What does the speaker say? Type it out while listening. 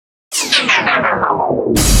T-minus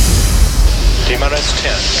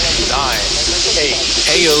 10, 9, 8.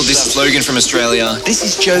 Hey yo, this is Logan from Australia. This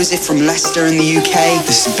is Joseph from Leicester in the UK.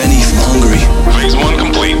 This is Benny from Hungary. Phase 1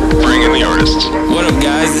 complete. Bring in the artists. What up,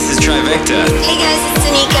 guys? This is Tracklist. Hey guys, it's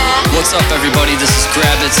Danyka. What's up, everybody? This is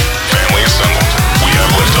Grabbit. Family assembled. We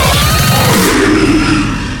have liftoff.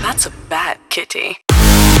 That's a bad kitty.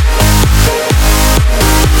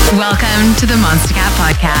 Welcome to the Monstercat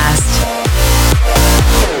podcast.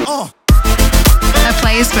 A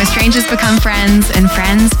place where strangers become friends and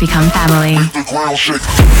friends become family.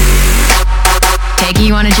 Taking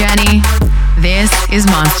you on a journey, this is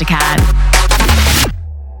Monstercat.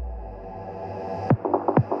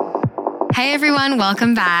 Hey everyone,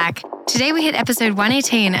 welcome back. Today we hit episode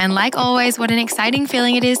 118, and like always, what an exciting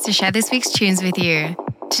feeling it is to share this week's tunes with you.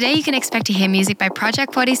 Today you can expect to hear music by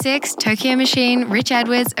Project 46, Tokyo Machine, Rich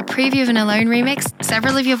Edwards, a preview of an Alone remix,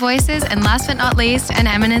 several of your voices, and last but not least, an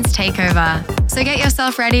Eminence Takeover. So get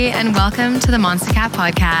yourself ready and welcome to the Monstercat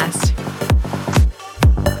podcast.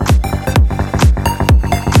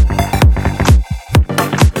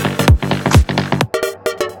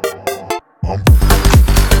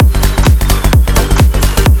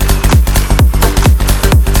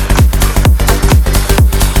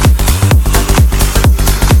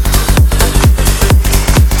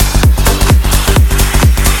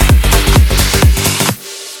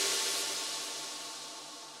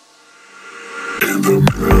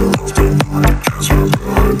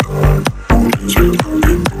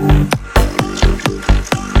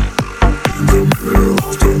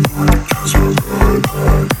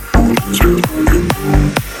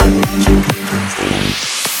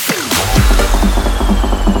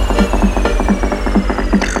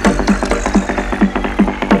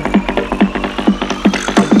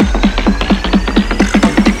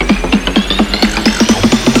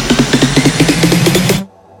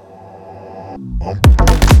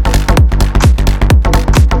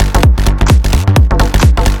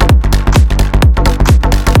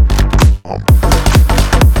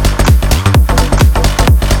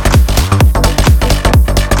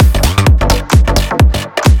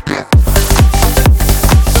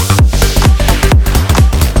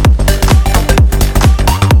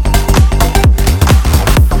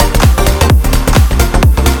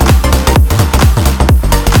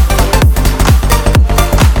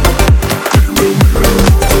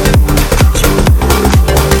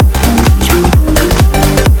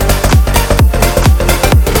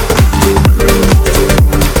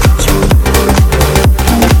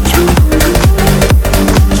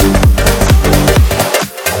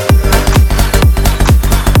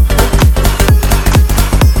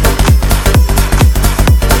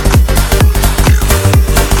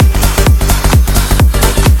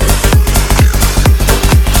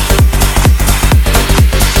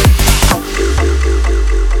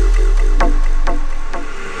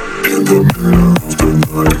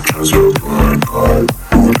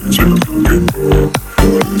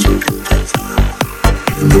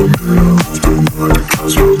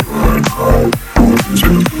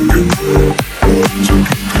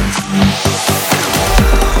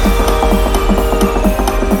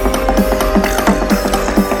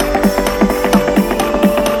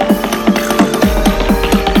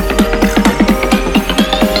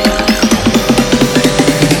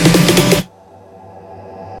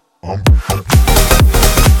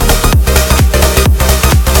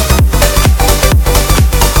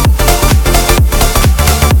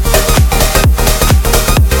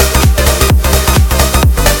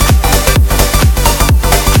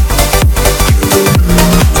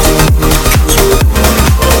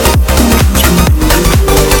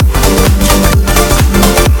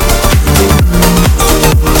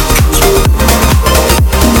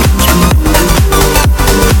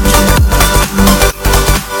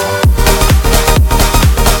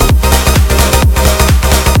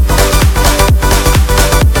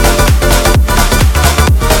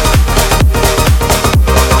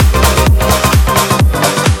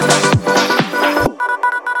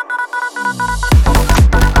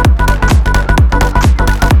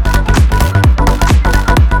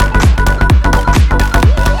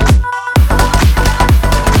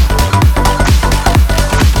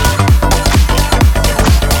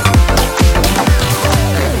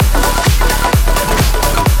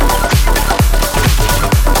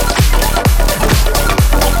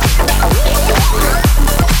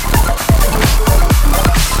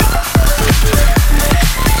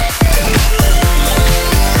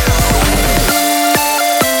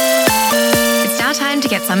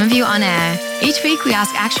 some of you on air. Each week, we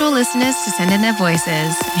ask actual listeners to send in their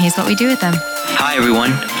voices. And here's what we do with them. Hi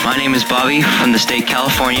everyone, my name is Bobby from the state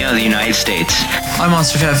California of the United States. Hi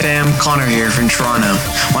Monstercat fam, Conro here from Toronto.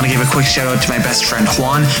 Want to give a quick shout out to my best friend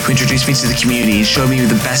Juan, who introduced me to the community and showed me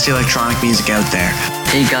the best electronic music out there.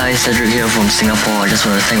 Hey guys, Cedric here from Singapore. I just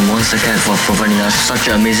want to thank Monstercat for providing us such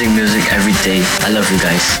amazing music every day. I love you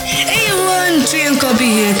guys. Hey everyone, Tree and Copy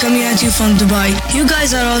here, coming at you from Dubai. You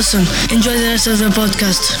guys are awesome. Enjoy the rest of the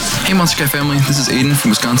podcast. Hey Monstercat family, this is Aiden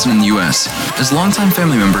from Wisconsin in the US. As a longtime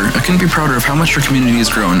family member, I couldn't be prouder of how much our community has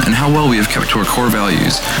grown and how well we have kept to our core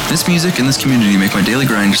values. This music and this community make my daily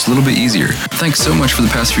grind just a little bit easier. Thanks so much for the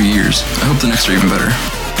past few years. I hope the next are even better.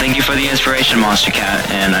 Thank you for the inspiration, Monstercat,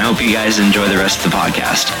 and I hope you guys enjoy the rest of the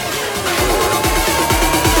podcast.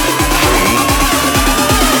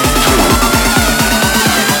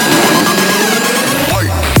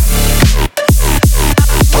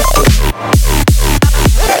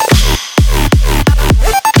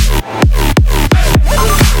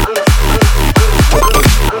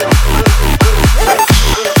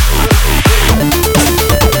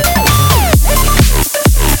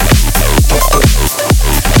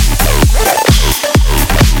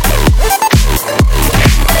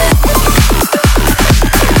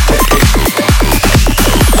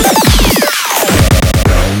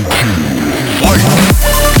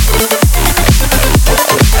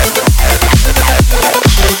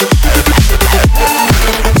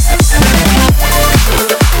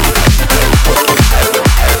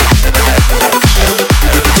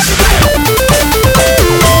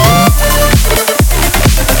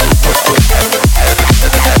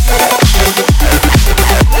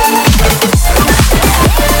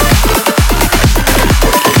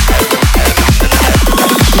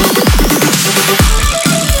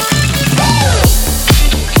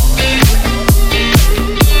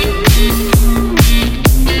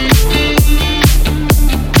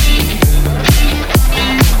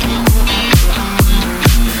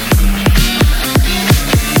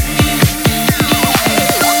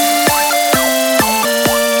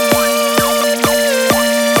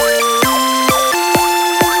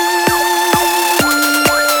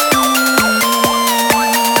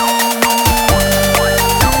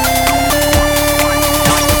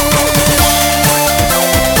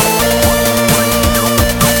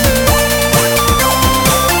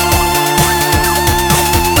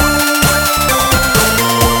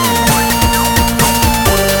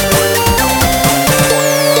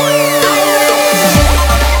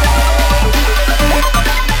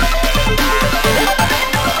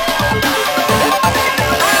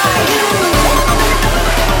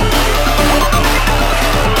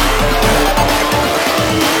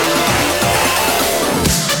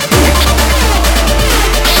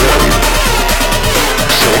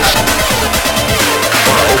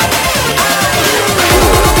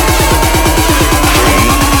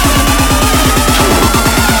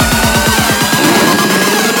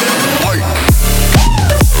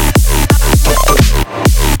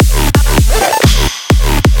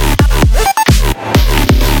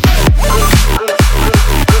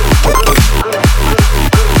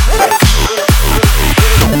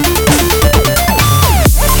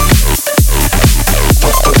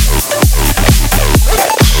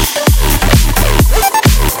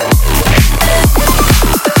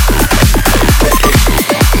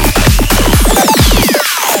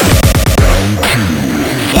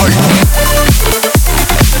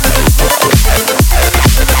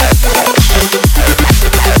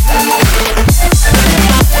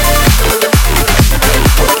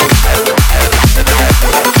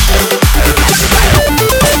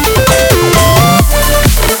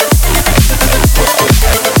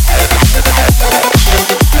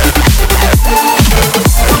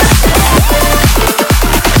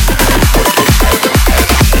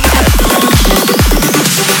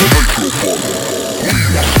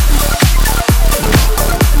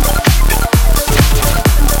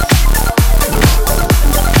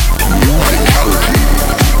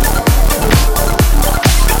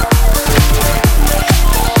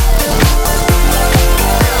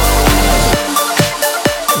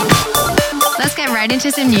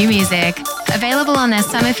 into some new music. Available on their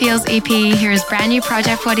Summer Feels EP, here is brand new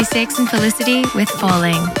Project 46 and Felicity with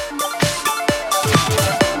Falling.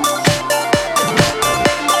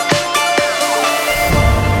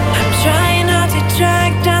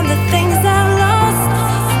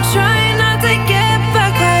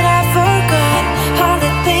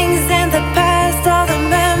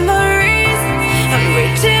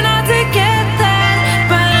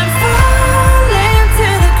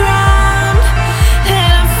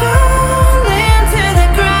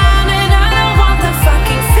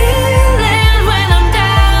 Fucking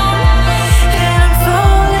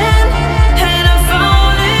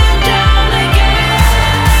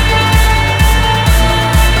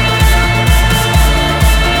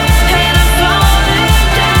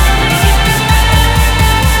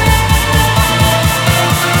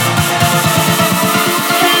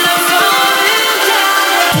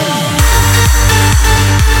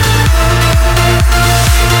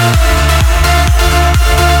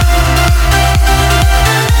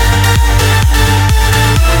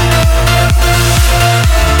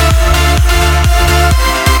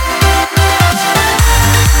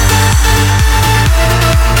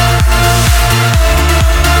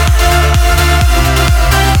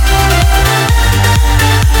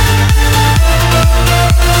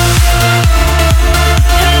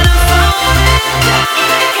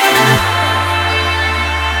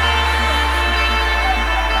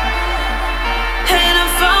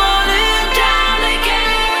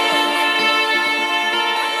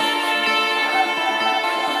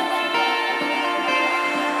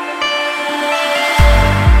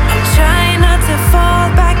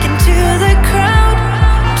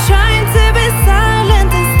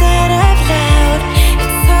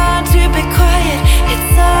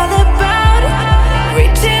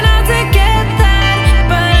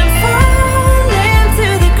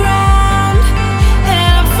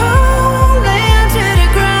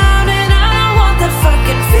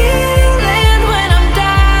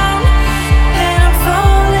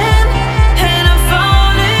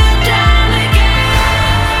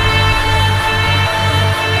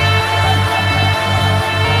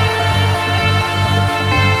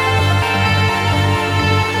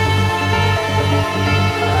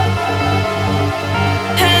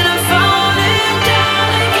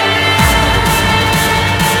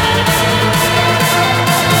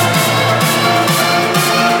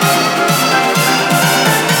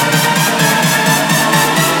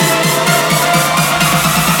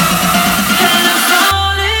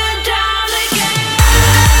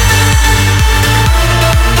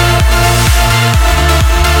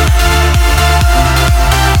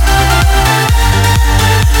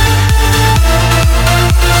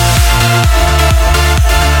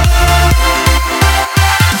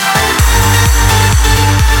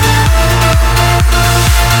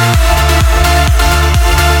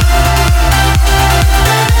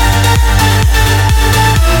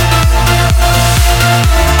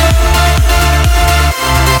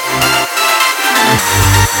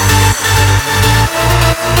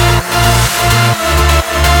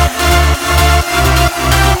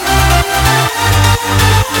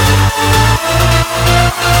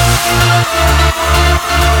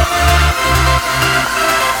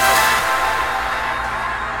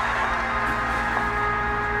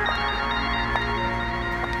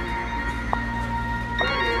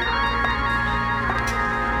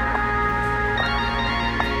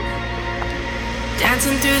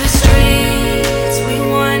Dancing through the streets, we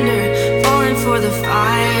wander, falling for the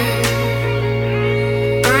fire.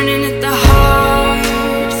 Burning at the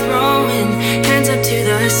heart, throwing hands up to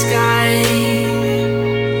the sky.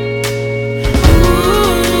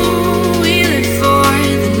 Ooh, we live for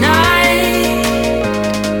the night.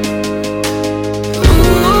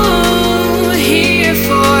 Ooh, here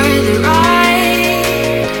for the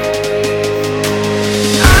ride.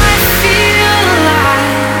 I feel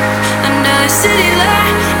alive under the city lights.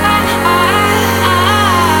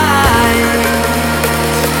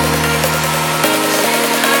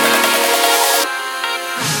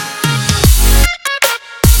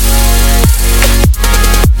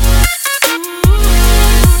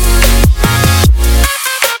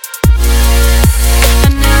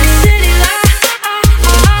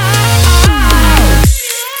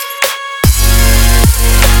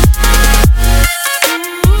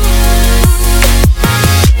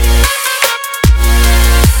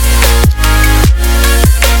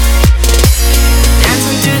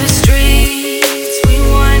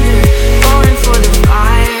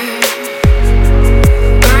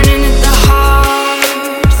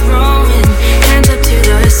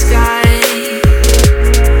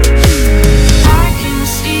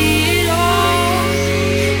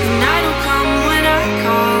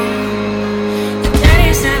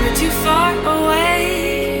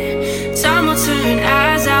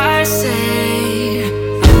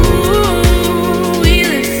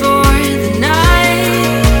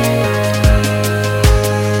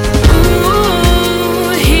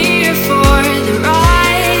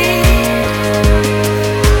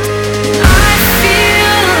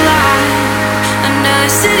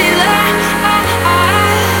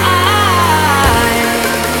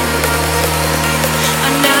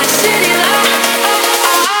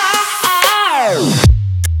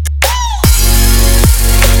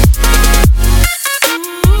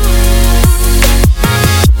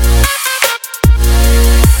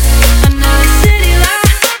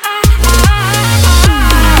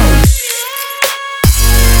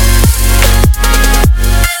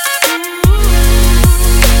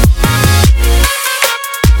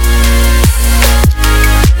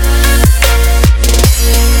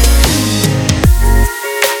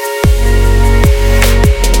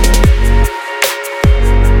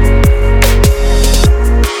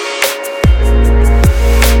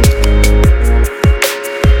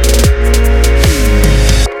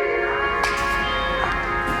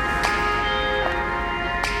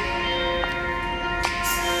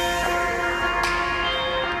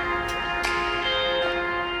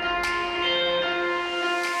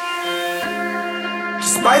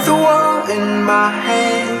 Despite the wall in my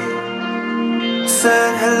head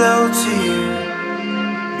said hello to you,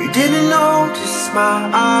 you didn't notice my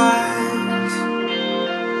eyes.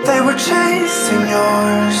 They were chasing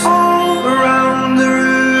yours all around the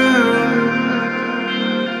room,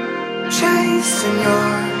 chasing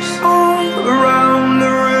yours all around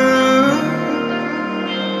the room.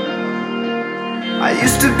 I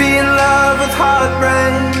used to be in love with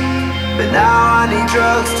heartbreak, but now I need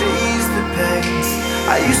drugs to ease the pain.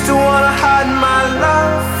 I used to wanna hide my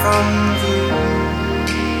love from you.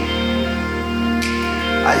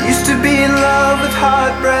 I used to be in love with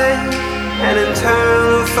heartbreak and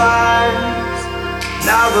internal fires.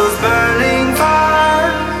 Now those burning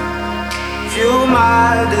fires fuel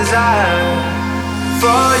my desire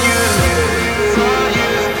for you.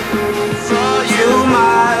 Fuel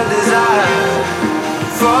my desire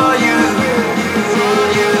for you.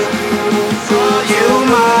 Fuel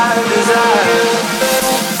my desire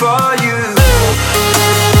for you.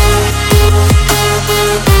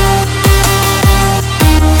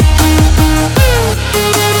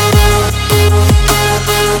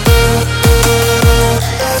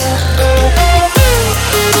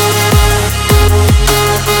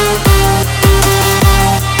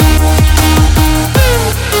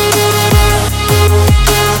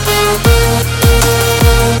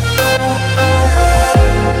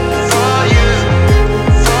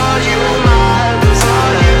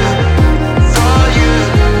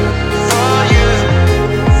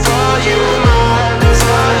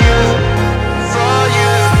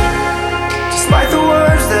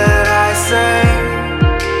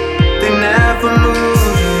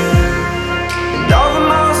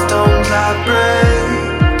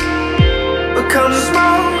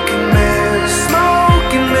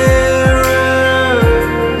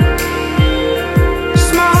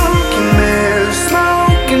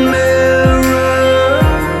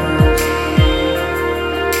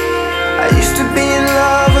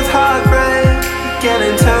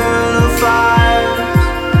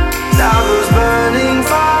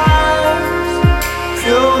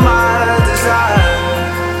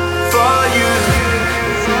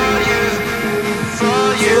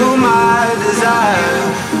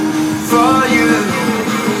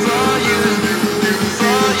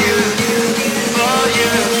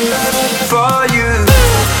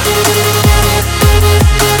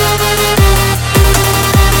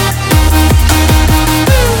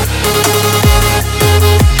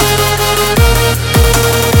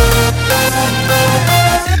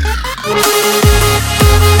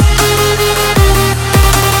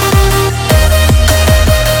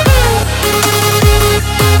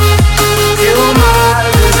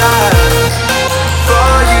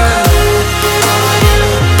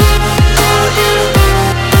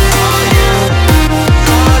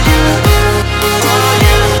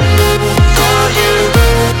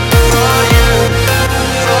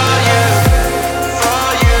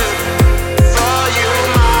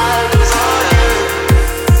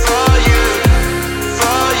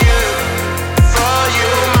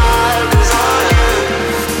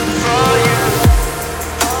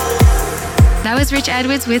 was Rich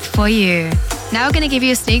Edwards with For You. Now we're going to give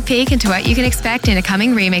you a sneak peek into what you can expect in a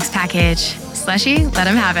coming remix package. Slushii, let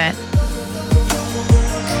him have it.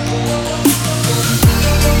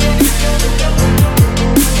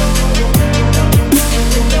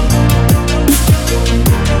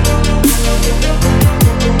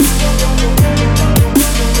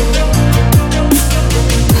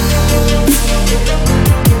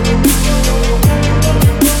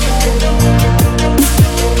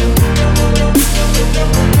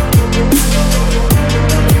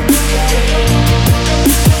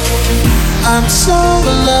 I'm so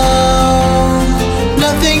alone,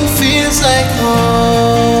 nothing feels like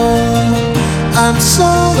home. I'm so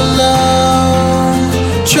alone,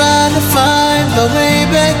 trying to find my way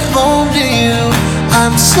back home to you.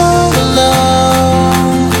 I'm so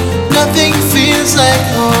alone, nothing feels like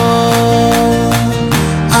home.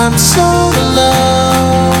 I'm so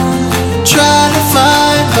alone, trying to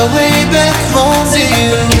find my way back home to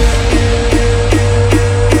you.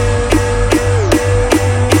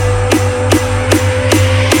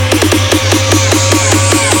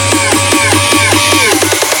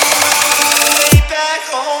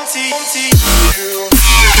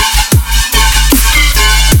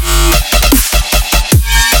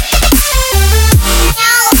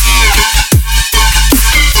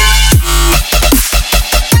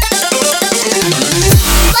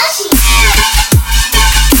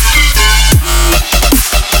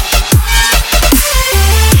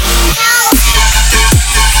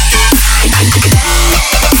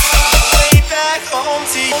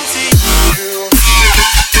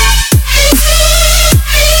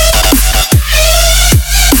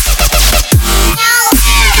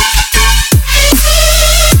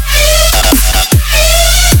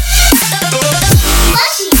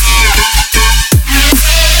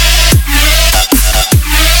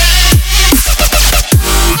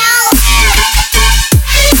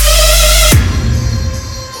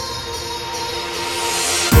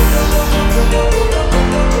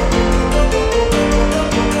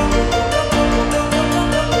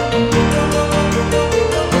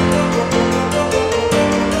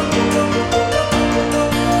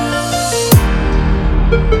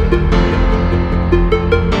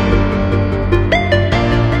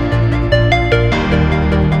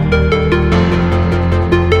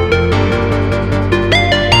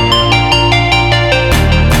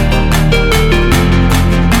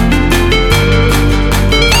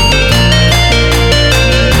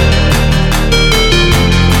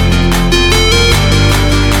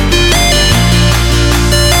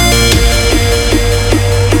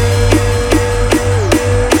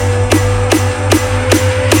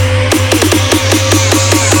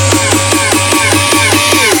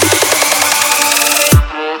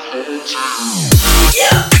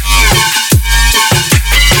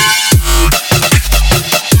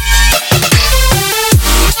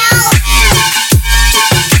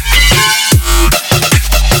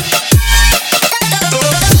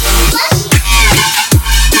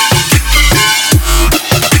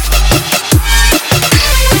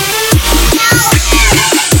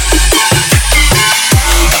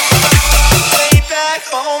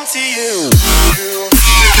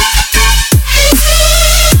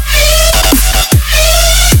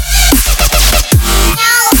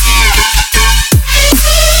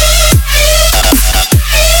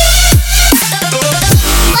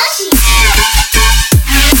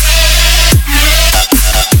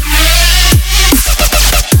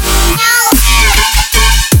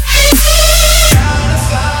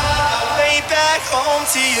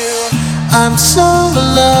 I'm so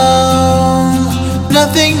alone,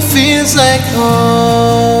 nothing feels like home.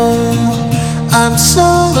 I'm so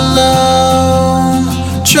alone,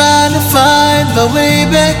 trying to find my way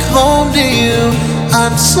back home to you.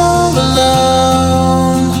 I'm so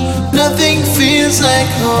alone, nothing feels like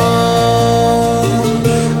home.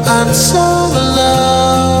 I'm so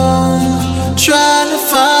alone, trying to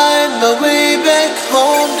find my way back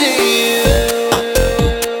home to you.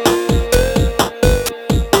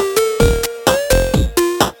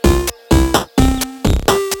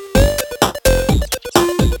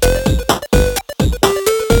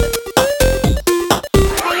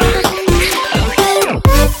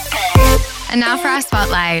 And now for our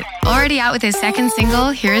spotlight. Already out with his second single,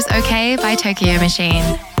 here is OK by Tokyo Machine.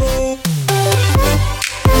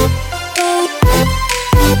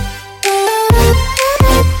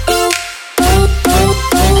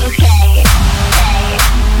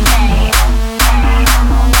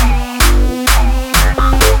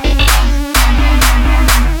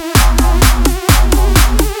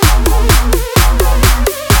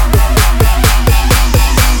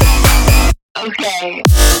 Okay.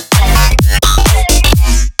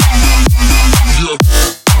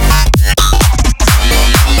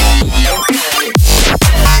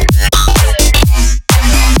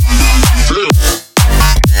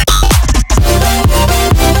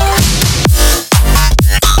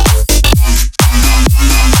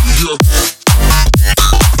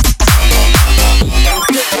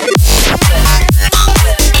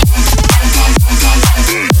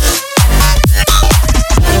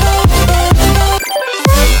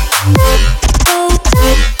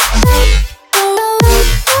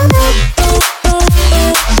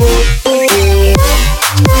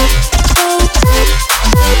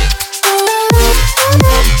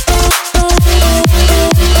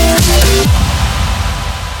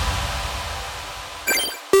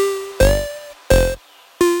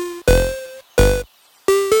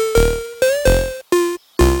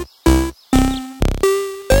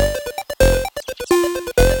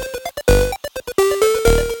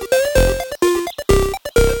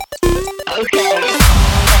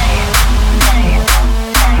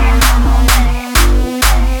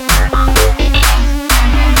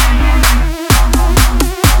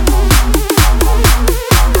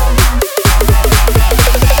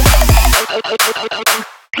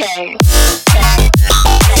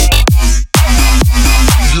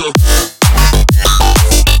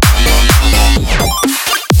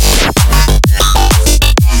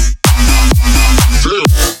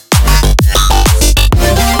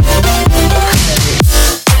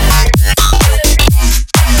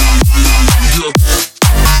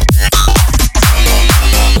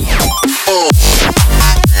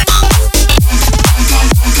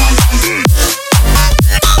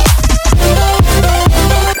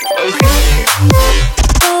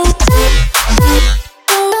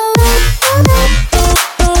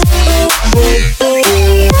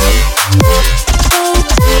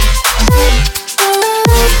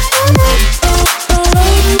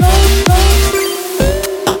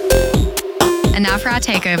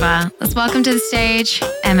 Takeover. Let's welcome to the stage,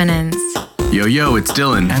 Eminence. Yo, it's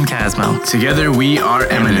Dylan. And Casmo. Together we are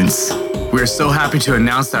Eminence. We're so happy to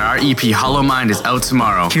announce that our EP Hollow Mind is out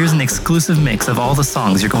tomorrow. Here's an exclusive mix of all the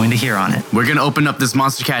songs you're going to hear on it. We're going to open up this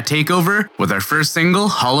Monstercat Takeover with our first single,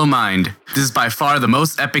 Hollow Mind. This is by far the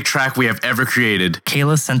most epic track we have ever created.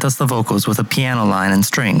 Kayla sent us the vocals with a piano line and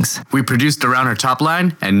strings. We produced around her top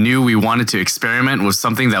line and knew we wanted to experiment with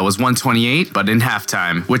something that was 128 but in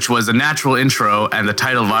halftime, which was a natural intro and the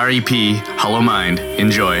title of our EP, Hollow Mind.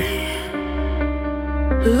 Enjoy.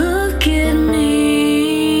 Look at me.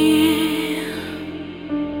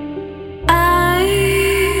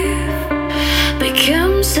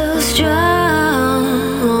 Become so strong.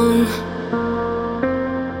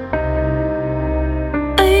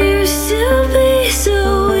 I used to be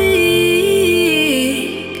so weak.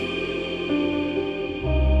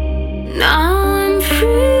 Now I'm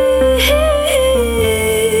free.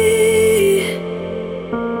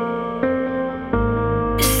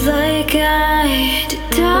 It's like I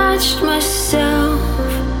detached myself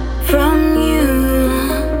from you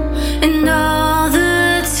and all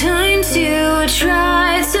the times you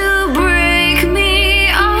try to break me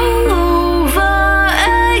all over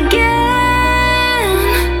again.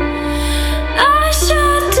 I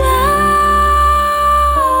shut down.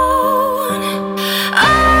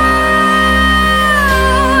 Oh,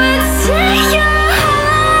 take your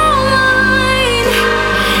whole mind.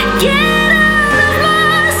 Get out of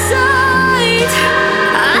my sight.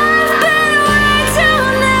 I've been way too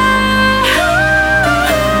nice.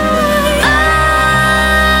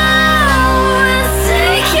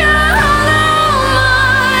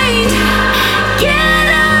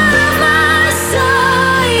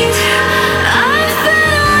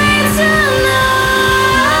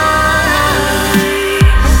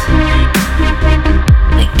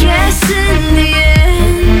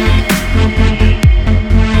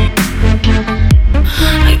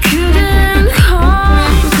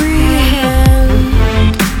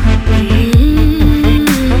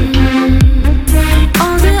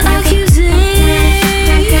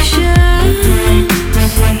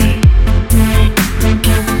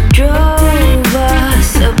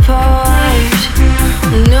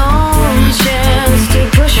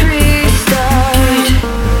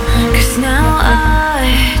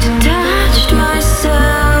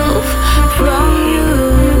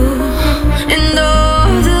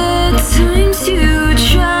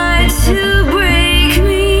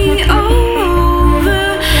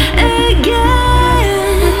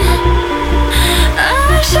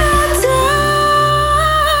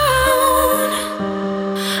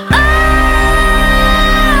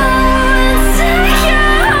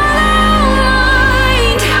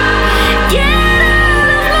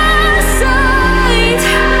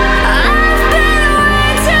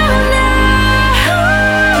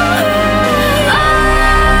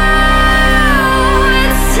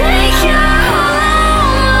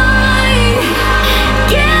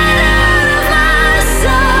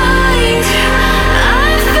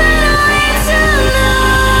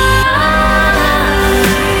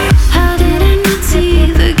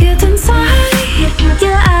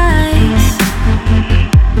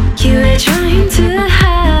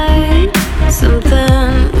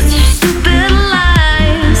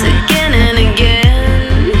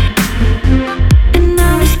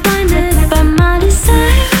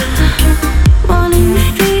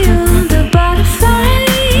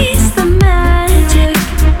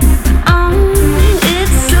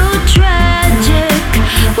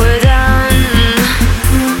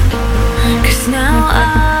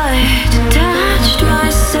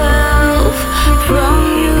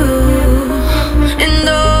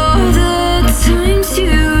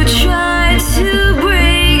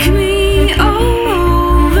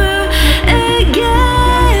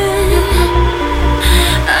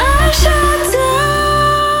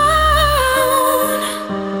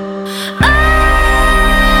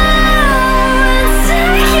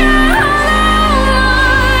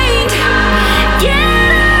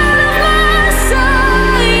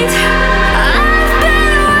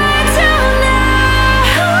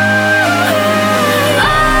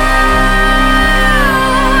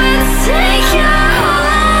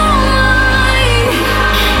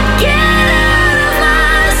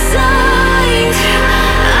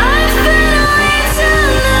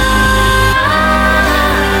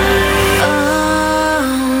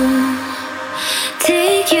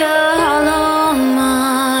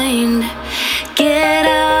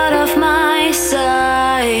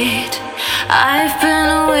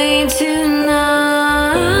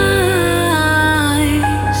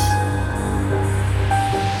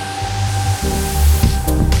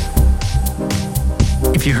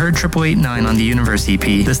 889 on the Universe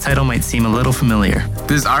EP, this title might seem a little familiar.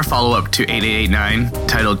 This is our follow-up to 8889,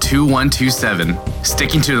 titled 2127,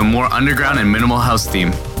 sticking to the more underground and minimal house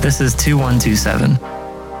theme. This is 2127.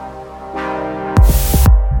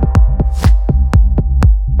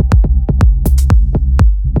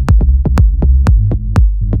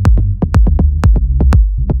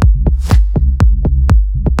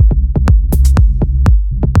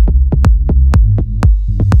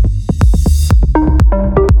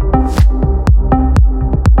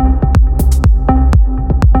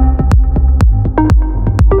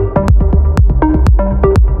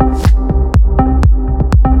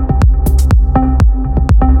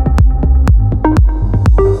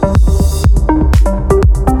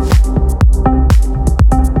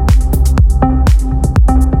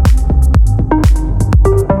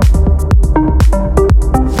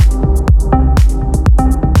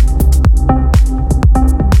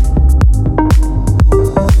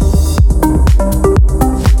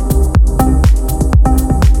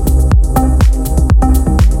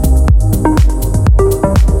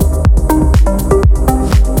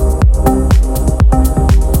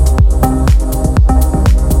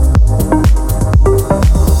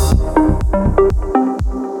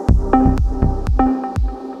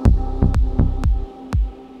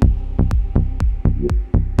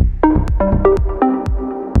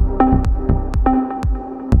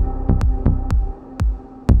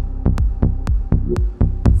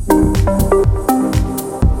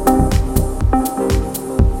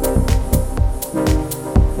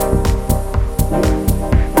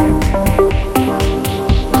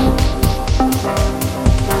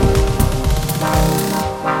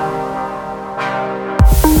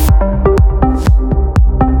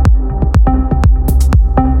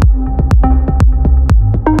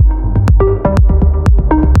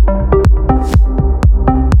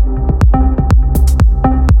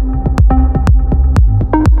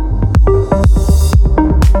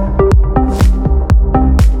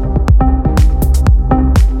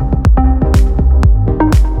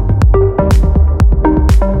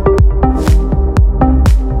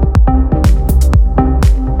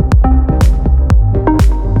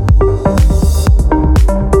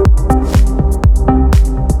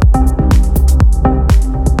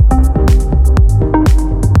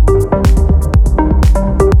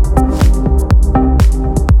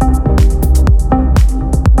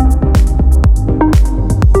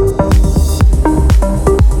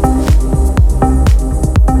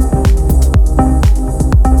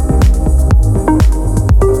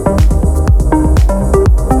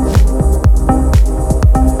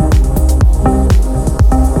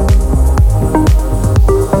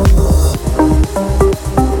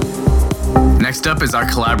 Is our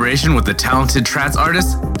collaboration with the talented trance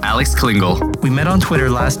artist, Klingle. We met on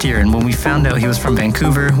Twitter last year, and when we found out he was from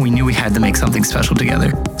Vancouver, we knew we had to make something special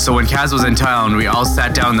together. So when Kaz was in town, we all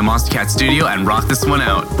sat down in the Monstercat studio and rocked this one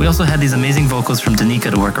out. We also had these amazing vocals from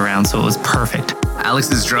Danyka to work around, so it was perfect.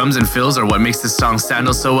 Alex's drums and fills are what makes this song stand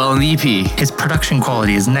out so well in the EP. His production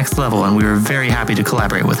quality is next level, and we were very happy to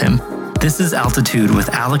collaborate with him. This is Altitude with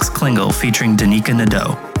Klingle featuring Danyka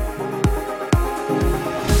Nadeau.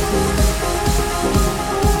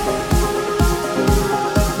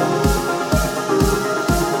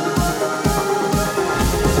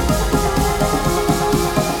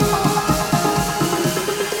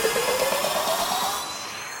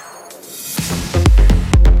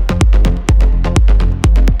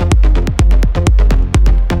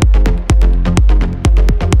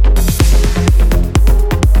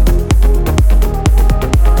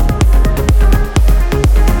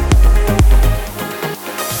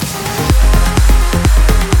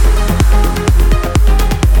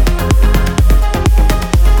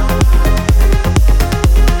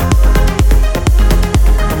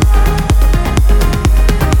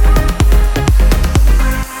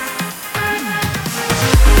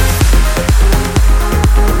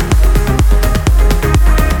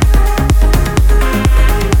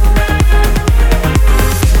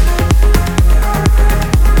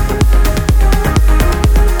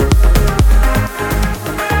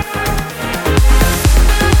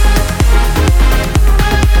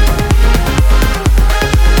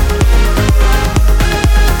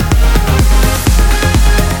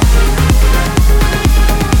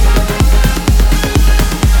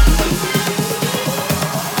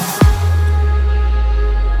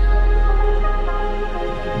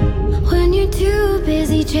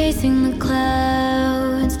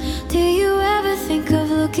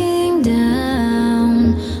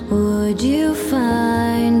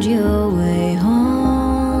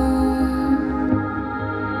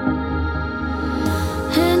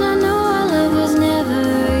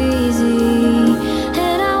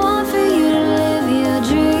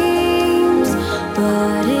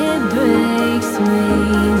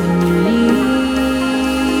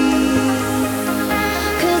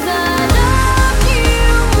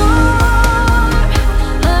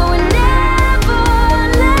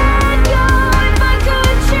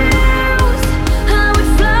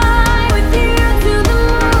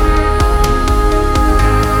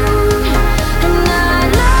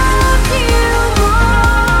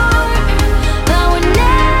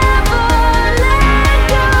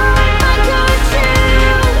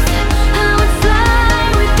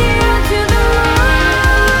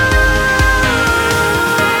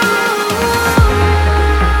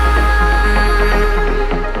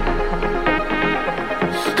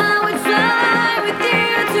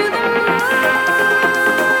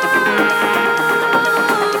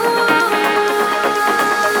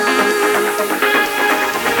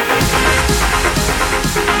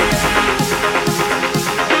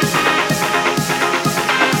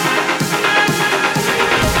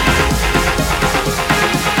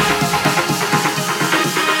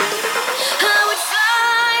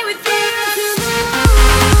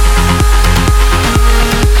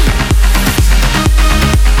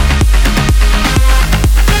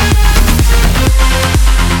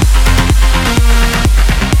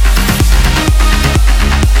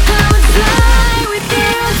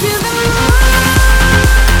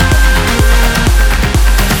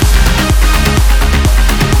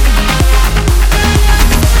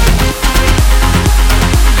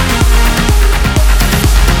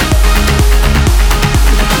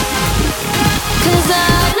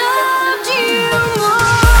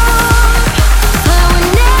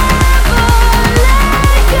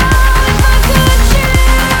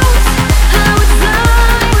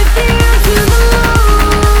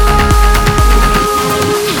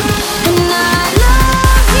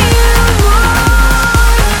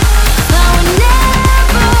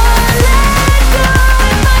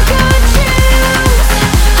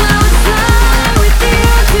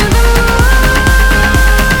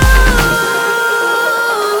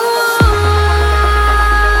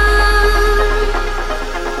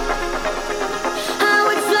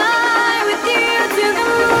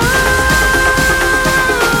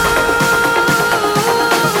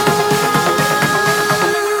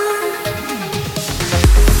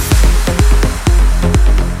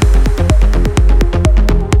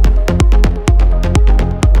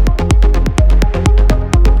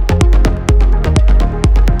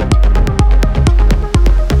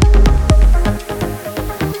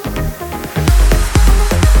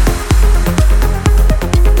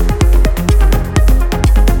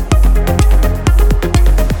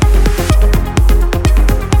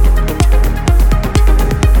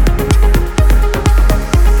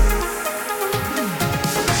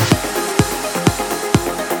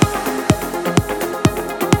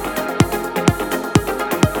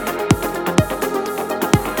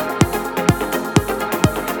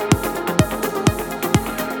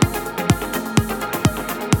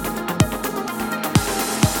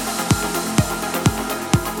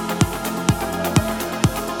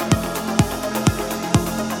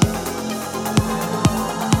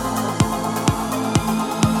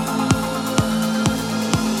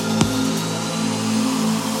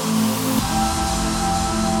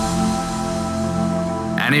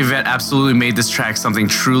 and Yvette absolutely made this track something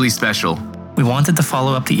truly special. We wanted to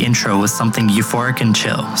follow up the intro with something euphoric and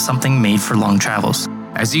chill, something made for long travels.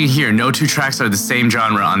 As you can hear, no two tracks are the same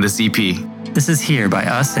genre on this EP. This is Here by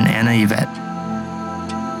us and Anna Yvette.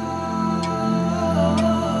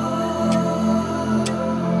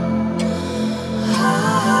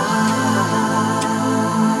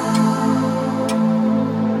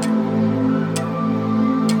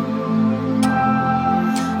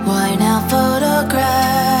 Worn out photographs,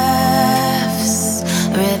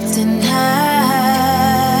 ripped in half,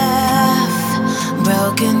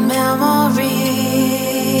 broken memories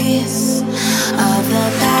of the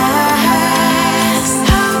past.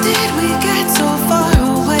 How did we get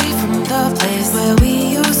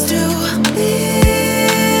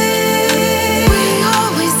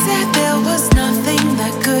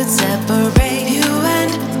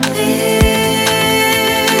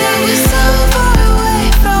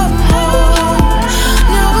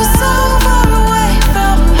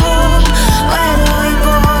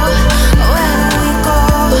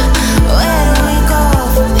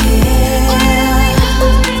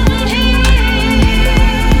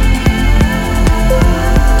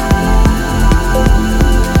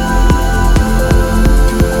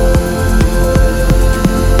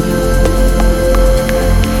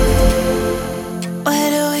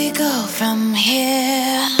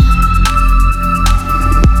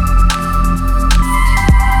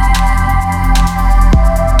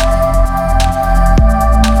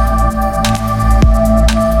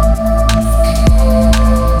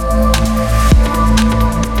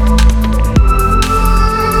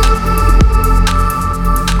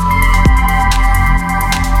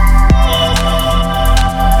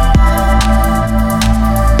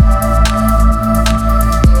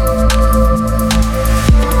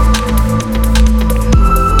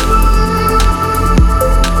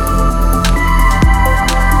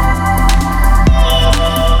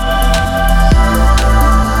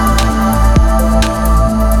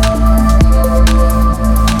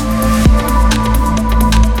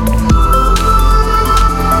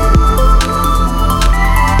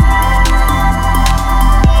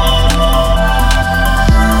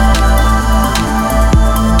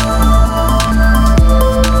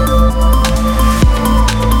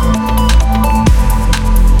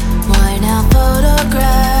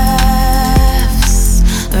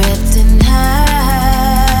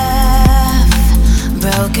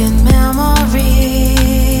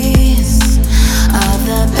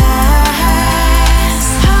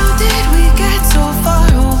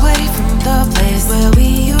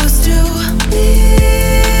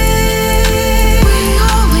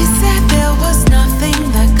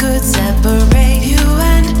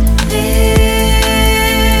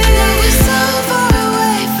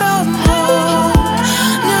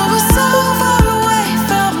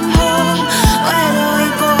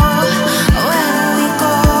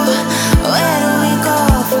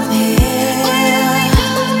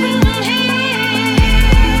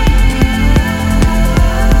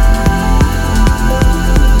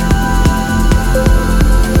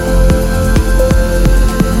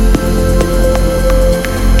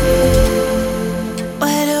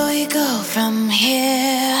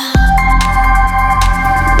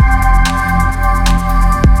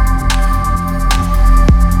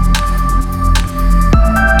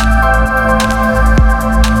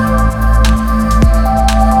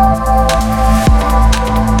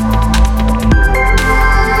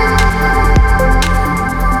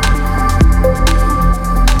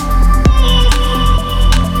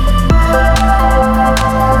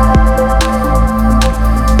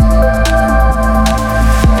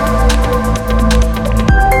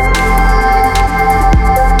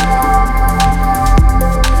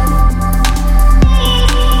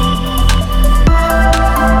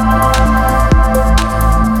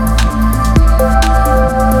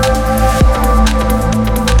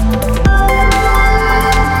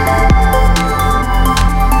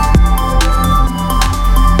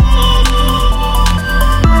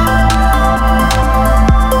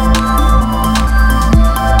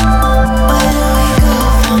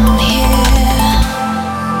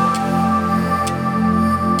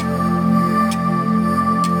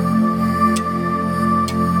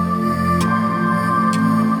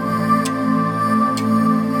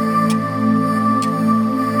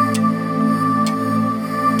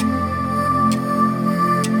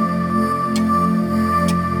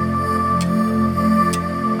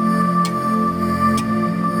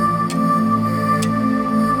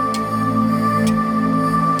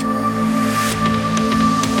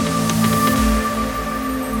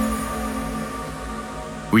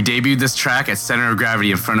We debuted this track at Center of Gravity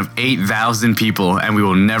in front of 8,000 people, and we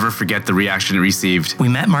will never forget the reaction it received. We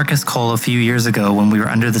met Marcus Cole a few years ago when we were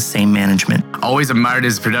under the same management. Always admired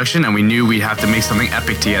his production, and we knew we'd have to make something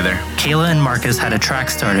epic together. Kayla and Marcus had a track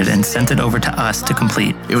started and sent it over to us to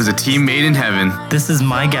complete. It was a team made in heaven. This is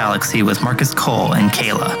My Galaxy with Marcus Cole and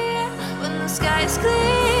Kayla. When the sky's clear,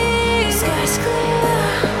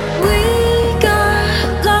 we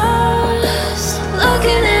got lost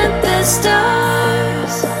looking at the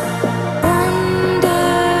stars,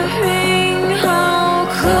 wondering how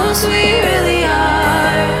close we really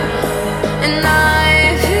are. And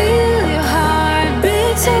I feel your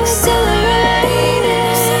heartbeats accelerating.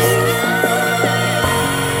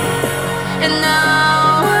 And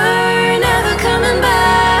now we're never coming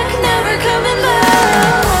back, never coming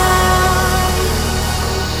back.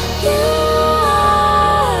 You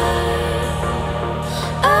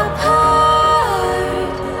are a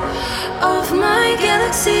part of my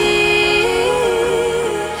galaxy.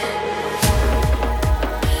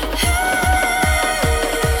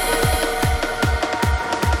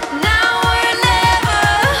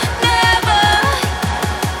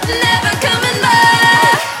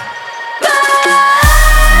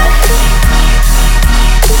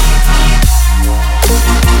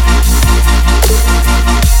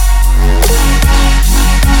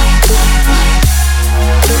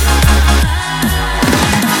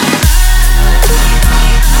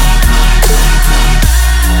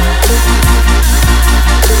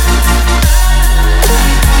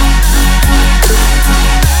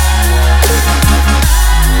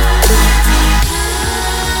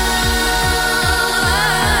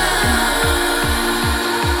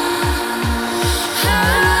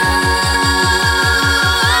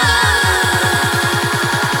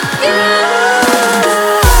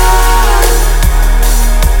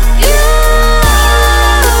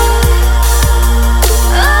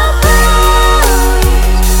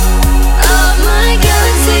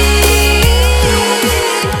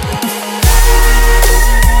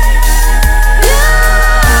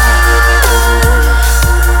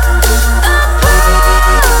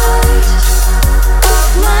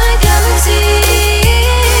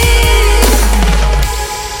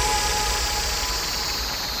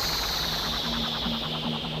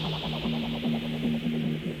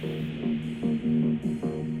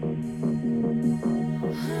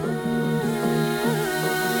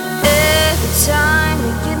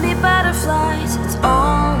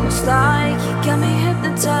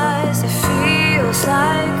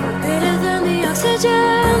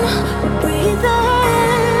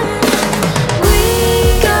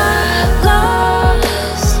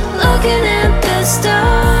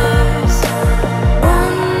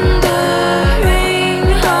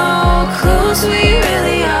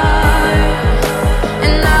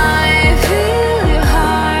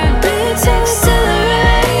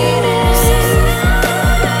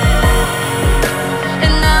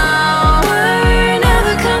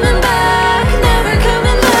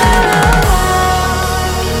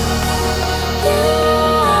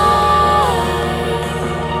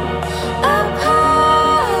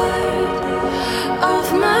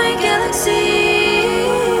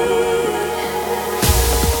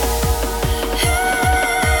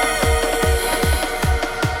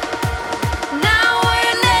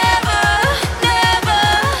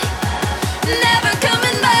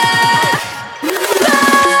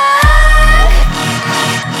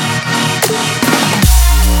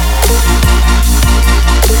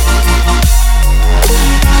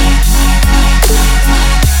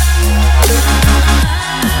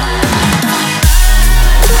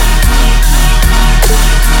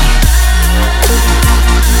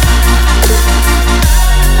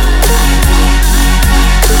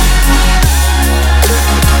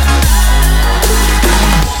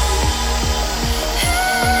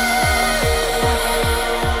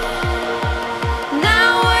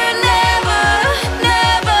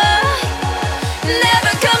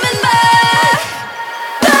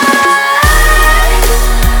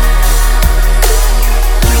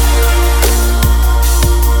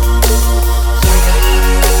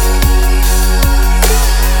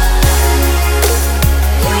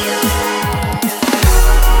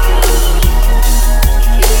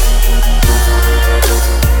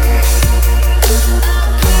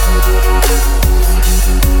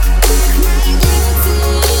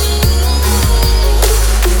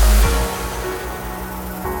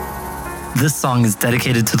 This song is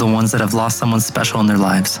dedicated to the ones that have lost someone special in their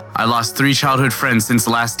lives. I lost 3 childhood friends since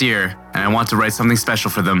last year, and I want to write something special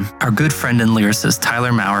for them. Our good friend and lyricist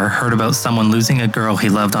Tyler Maurer heard about someone losing a girl he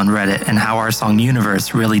loved on Reddit and how our song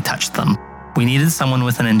Universe really touched them. We needed someone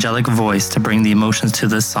with an angelic voice to bring the emotions to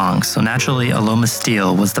this song, so naturally Aloma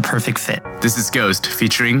Steele was the perfect fit. This is Ghost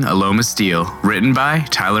featuring Aloma Steele, written by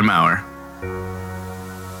Tyler Maurer.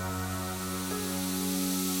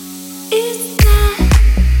 It's not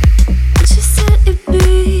what you said it'd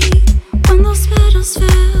be when those petals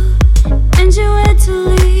fell and you had to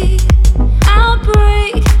leave. I'll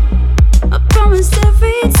break, I promised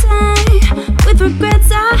every time with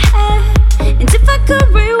regrets I had. And if I could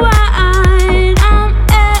rewind, I'm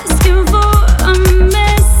asking for a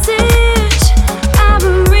message. I've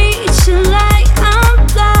been reaching like I'm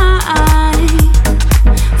blind,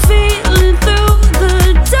 feeling through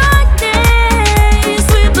the darkness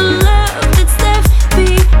with the love that's left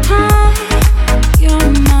behind. You're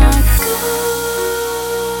my ghost.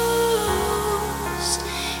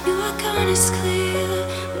 Your icon is clear,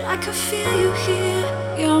 but I can feel you here.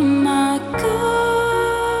 You're my ghost.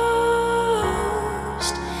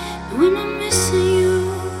 When I'm missing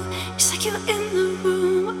you, it's like you're in the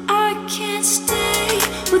room. I can't stay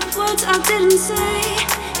with words I didn't say.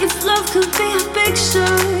 If love could be a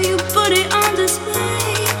picture, you put it on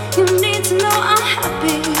display. You need to know I'm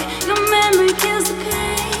happy. Your memory kills the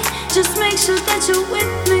pain. Just make sure that you're with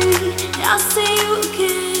me, and I'll see you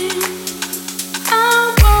again. I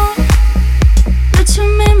won't let your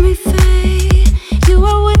memory fade. You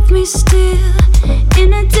are with me still,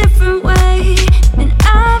 in a different way. And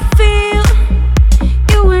I feel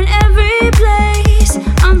you in every place,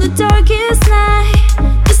 on the darkest night,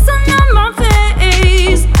 the sun on my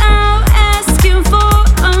face. I'm asking for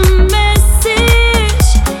a message.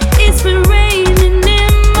 It's been raining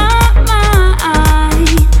in my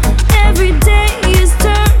mind. Every day is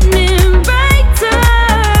turning brighter.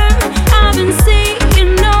 I've been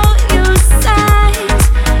seeing all your signs.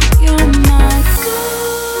 You're my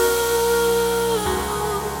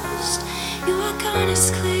ghost. Your icon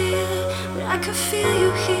is clear, but I can feel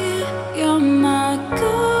you here. You're my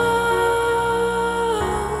ghost.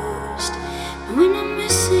 And when I'm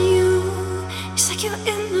missing you, it's like you're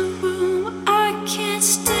in the room. I can't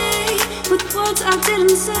stay with words I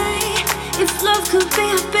didn't say. If love could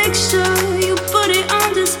be a picture, you put it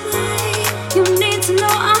on display. You need to know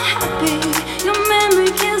I'm happy. Your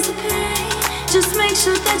memory kills the pain. Just make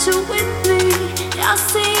sure that you're with me, and I'll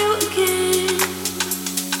see you again.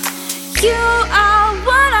 You are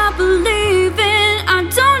what I believe in. I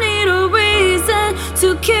don't need a reason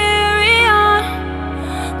to carry on.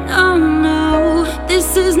 No, no,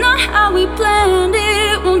 this is not how we planned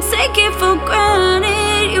it. Won't take it for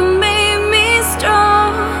granted. You made me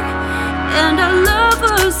strong, and our love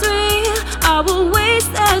was real. I will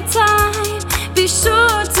waste that time. Be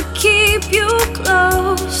sure to keep you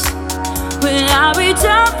close. When I reach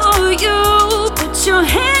out for you, put your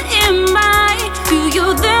hand in mine. Feel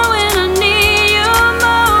you there when I need you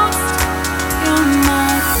most. You're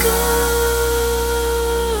my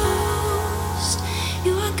ghost.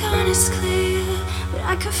 Your icon is clear, but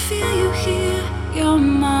I can feel you here. You're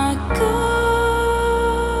my ghost.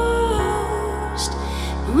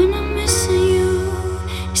 And when I'm missing you,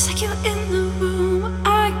 it's like you're in the room.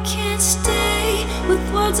 I can't stay with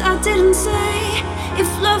words I didn't say. If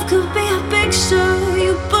love could be a picture,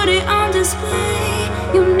 you put it on display.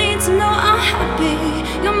 You need to know I'm happy.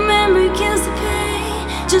 Your memory kills the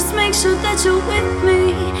pain. Just make sure that you're with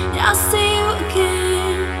me, and I'll see you again.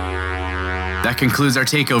 That concludes our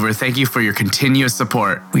takeover. Thank you for your continuous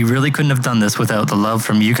support. We really couldn't have done this without the love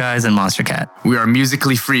from you guys and Monstercat. We are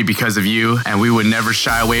musically free because of you, and we would never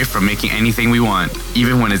shy away from making anything we want,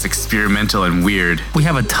 even when it's experimental and weird. We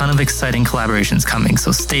have a ton of exciting collaborations coming,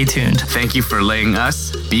 so stay tuned. Thank you for letting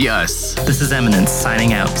us be us. This is Eminence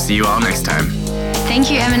signing out. See you all next time.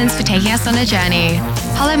 Thank you, Eminence, for taking us on a journey.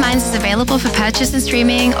 Hollow Minds is available for purchase and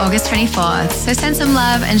streaming August 24th, so send some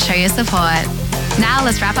love and show your support. Now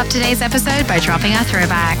let's wrap up today's episode by dropping our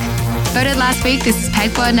throwback. Voted last week, this is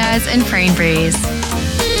Pegboard Nerds and Frainbreeze.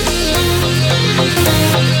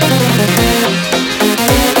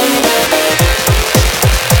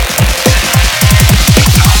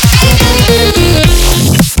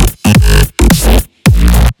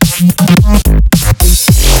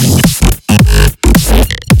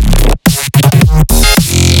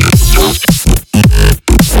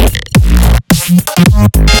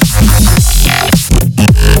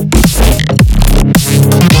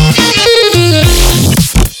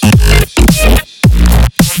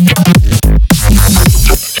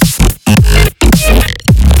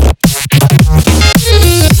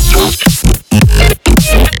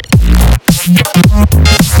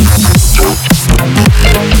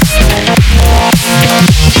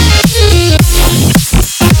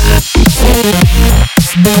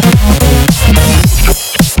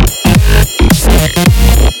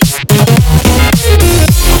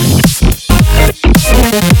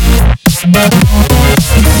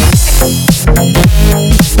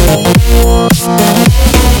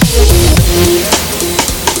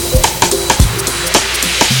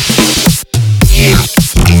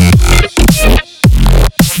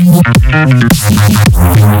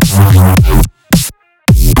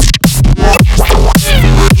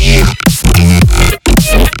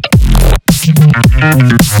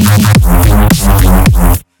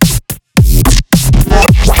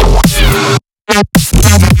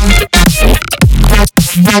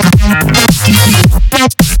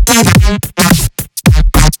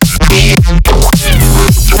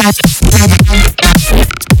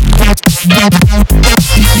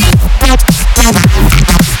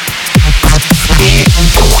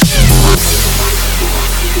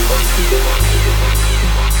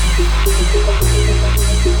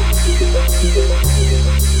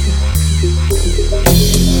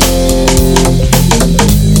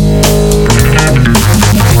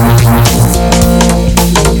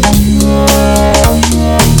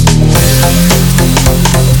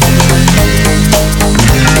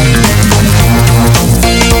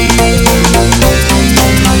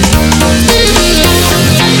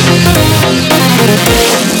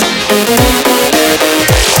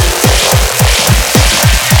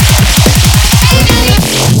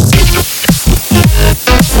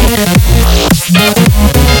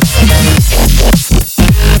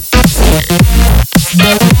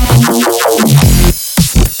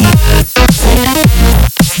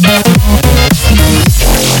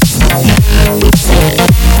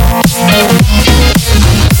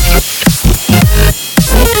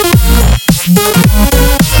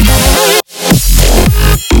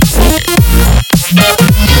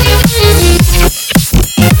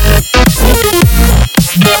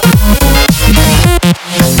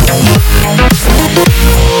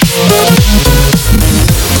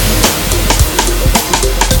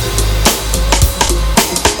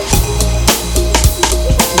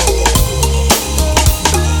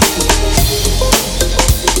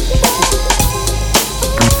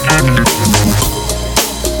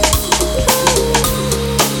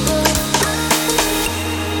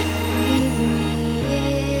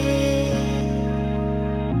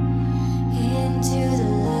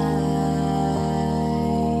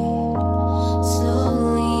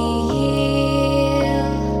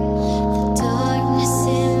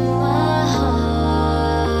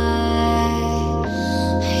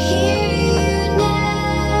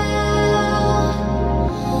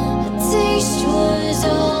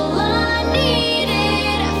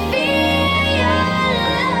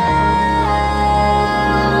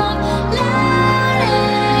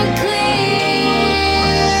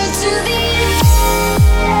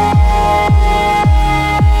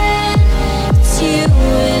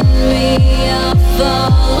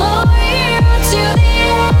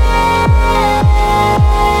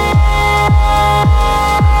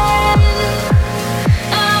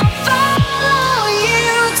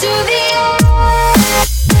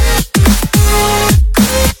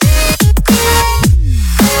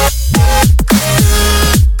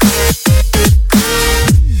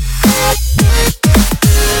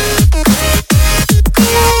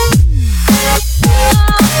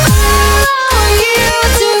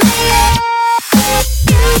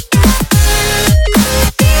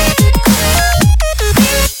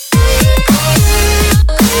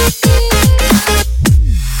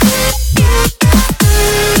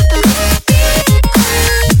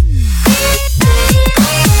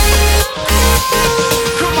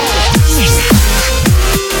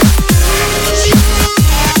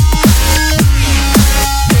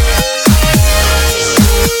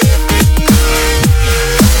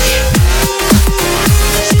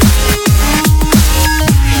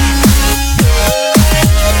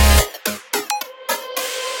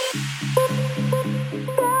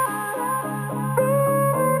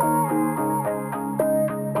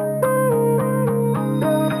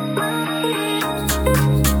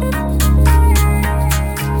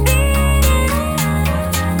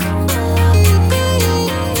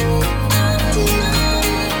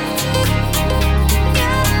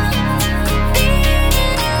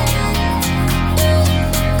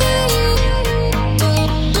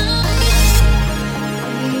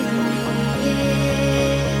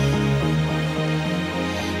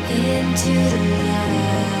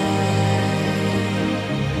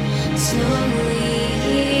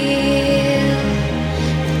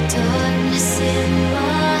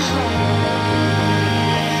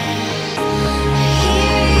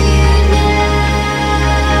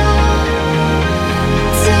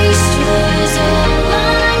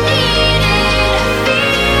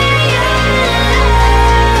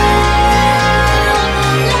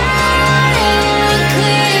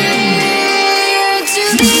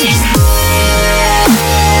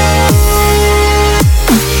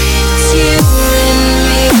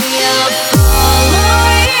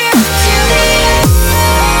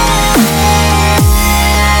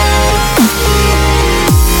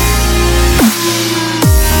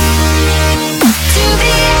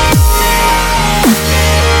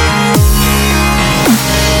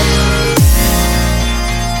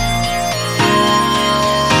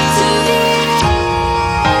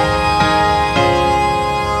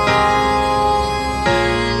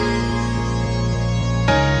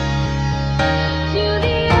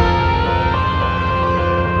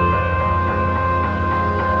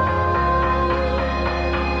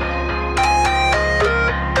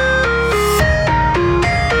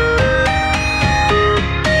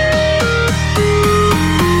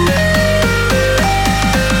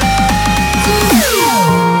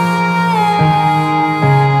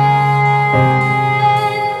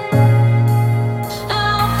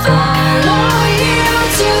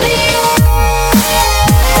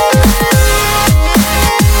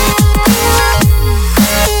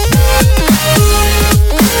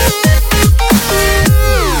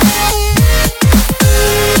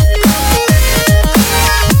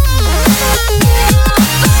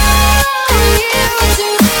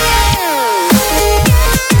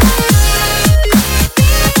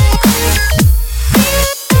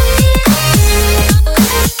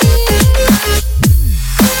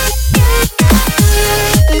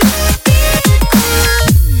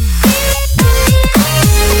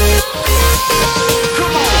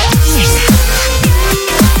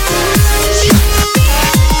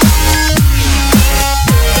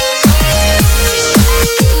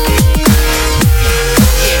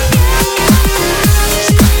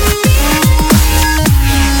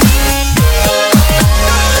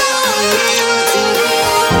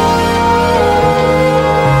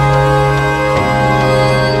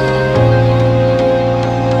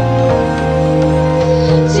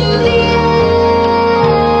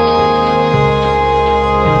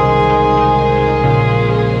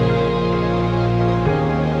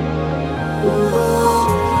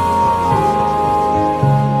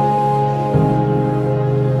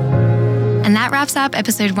 wraps up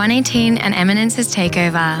episode 118 and Eminence's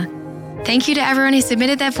Takeover. Thank you to everyone who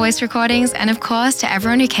submitted their voice recordings and, of course, to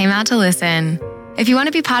everyone who came out to listen. If you want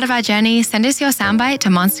to be part of our journey, send us your soundbite to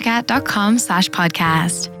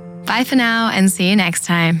monstercat.com/podcast. Bye for now and see you next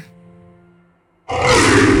time.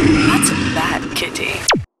 That's a bad kitty.